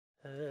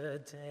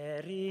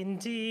Yderin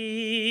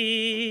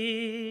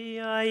di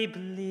a'i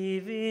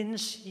blifyn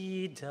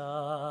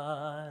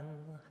sidan,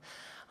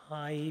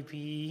 a'i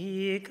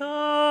bigair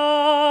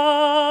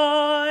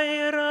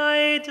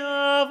a'i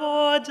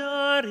dafod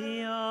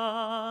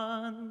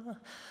arian,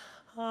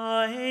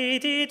 a'i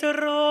di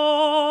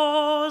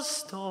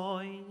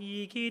drosto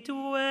i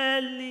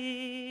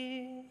gydweli,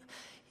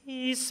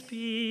 I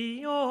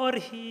sbio'r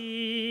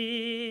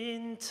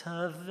hun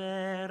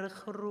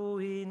tyferch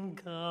rwy'n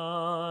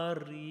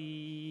gari.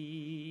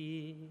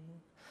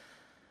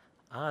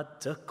 A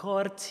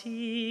dycor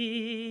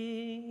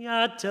ti,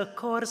 a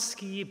dycor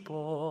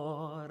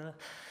sgubor,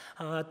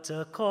 a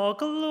dyco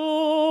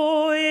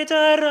glwyd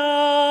yr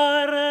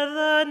ardd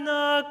yn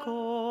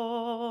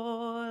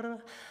agor,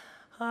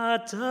 a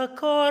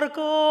dycor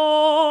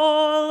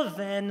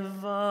golfen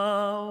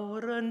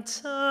fawr yn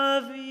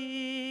tyfu,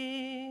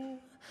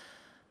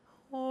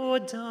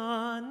 o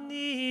dan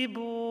I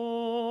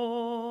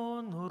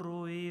bon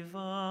rwyf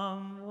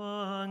am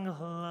fy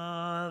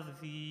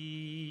nghlafi.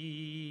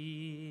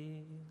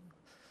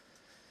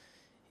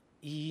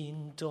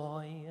 Un,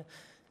 doi,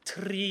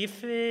 tri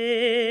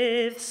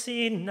ffydd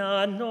sy'n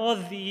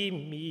anodd I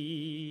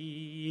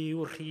mi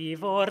yw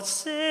rhif o'r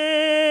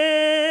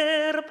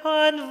ser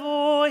pan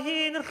fo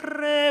hi'n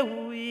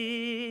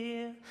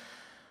rhewi,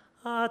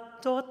 a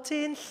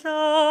dotyn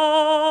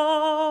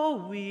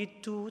llaw I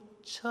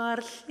dwtsio'r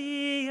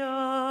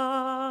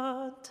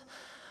lliad,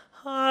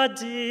 a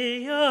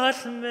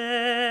deall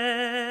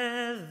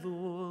meddwl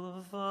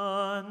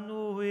fan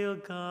wyl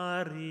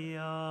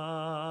gariad.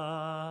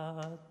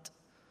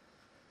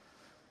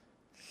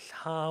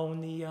 Llawn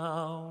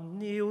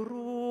iawn yw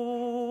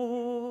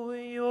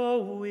rwy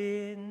o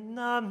wyn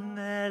a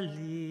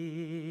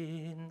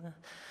melyn,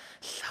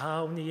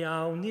 llawn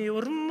iawn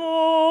yw'r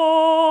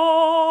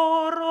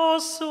môr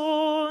o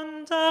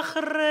sŵnd a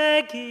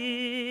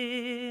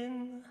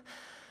chregyn,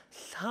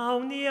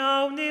 llawn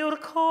iawn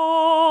yw'r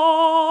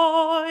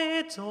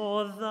coed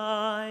o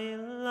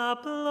ddail a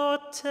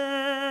blote,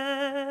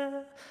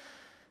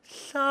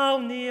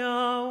 llawn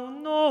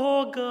iawn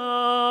o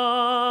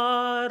gariad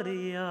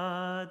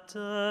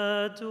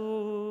y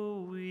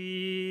dwyneb.